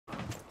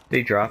Did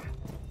he drop?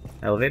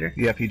 Elevator?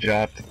 Yep, he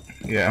dropped.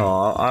 Yeah.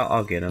 Oh,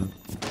 I'll get him.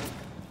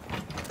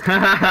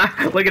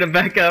 Look at him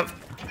back up.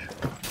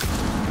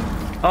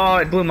 Oh,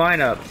 it blew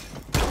mine up.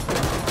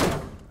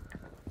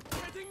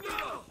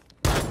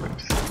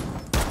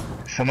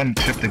 Someone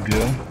chipped the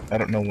goo. I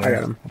don't know where.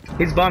 I got him.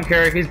 He's bomb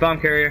carrier. He's bomb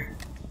carrier.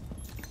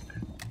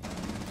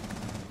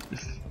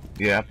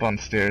 Yeah, up on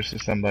stairs to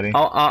somebody.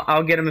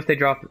 I'll get him if they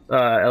drop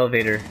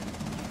elevator.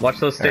 Watch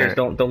those stairs.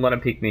 Right. Don't let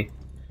him peek me.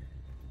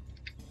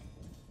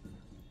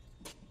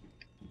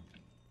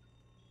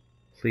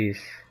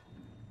 Please.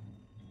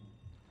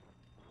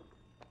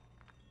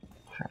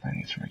 Crap, I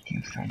need to make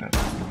team stand up.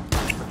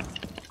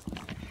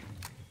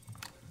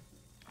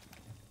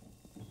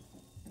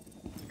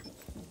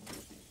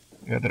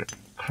 Yeah, they're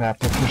crap.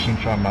 They're pushing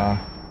from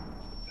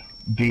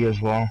B as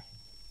well,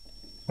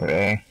 or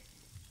A.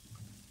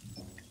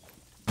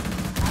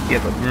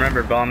 Yeah, but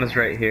remember, bomb is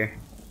right here.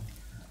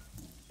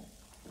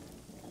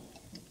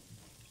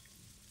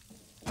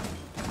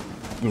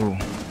 Ooh.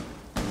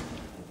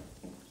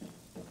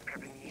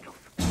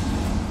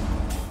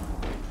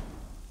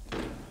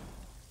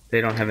 They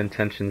don't have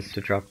intentions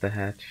to drop the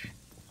hatch.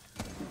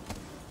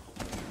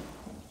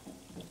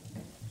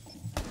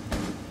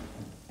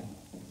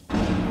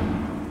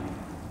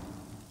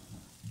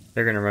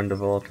 They're gonna run to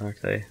vault,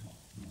 aren't they?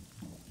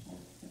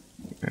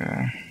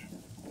 Yeah.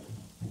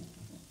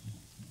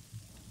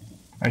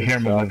 I hear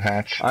him above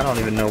hatch. I don't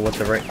even know what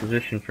the right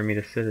position for me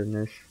to sit in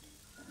is.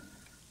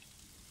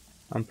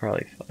 I'm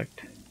probably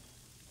fucked.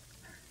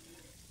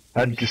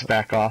 I'd just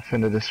back off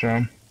into this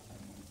room.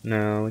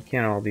 No, we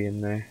can't all be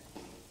in there.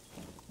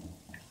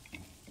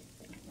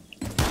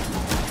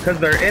 Because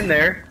they're in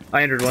there.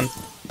 I entered one.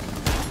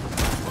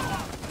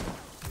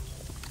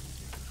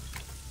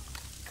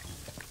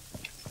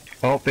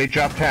 Oh, they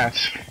dropped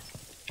hatch.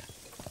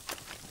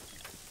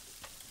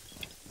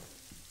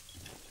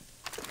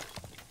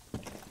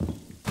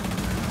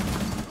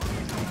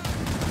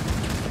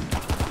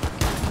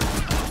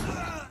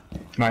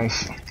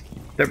 Nice.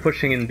 They're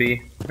pushing in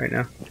B right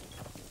now.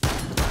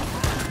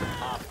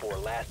 Op 4,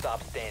 last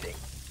stop standing.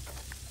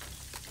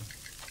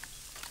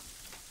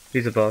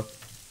 He's above.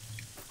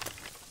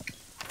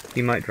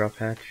 He might drop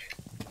hatch.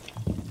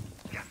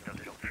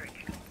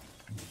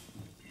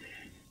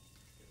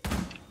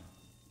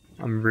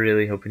 I'm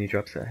really hoping he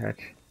drops that hatch.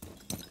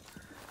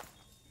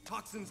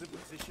 Toxins in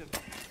position.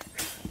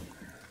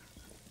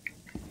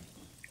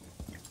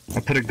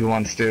 I'll put a goo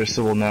on stairs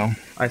so we'll know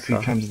I if he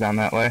saw. comes down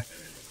that way.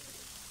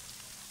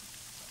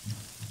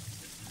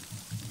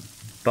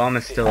 Bomb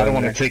is still I don't in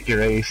want there. to take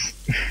your ace.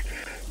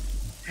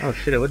 Oh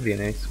shit, it would be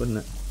an ace, wouldn't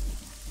it?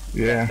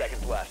 Yeah.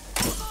 Seconds left.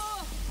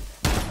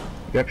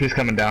 Yep, he's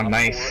coming down. Op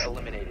Nice. 4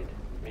 eliminated.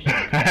 I Mission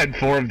had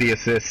 4 of the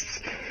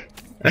assists.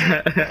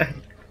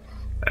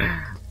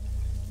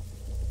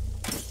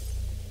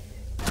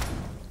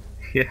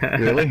 Yeah.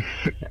 Really?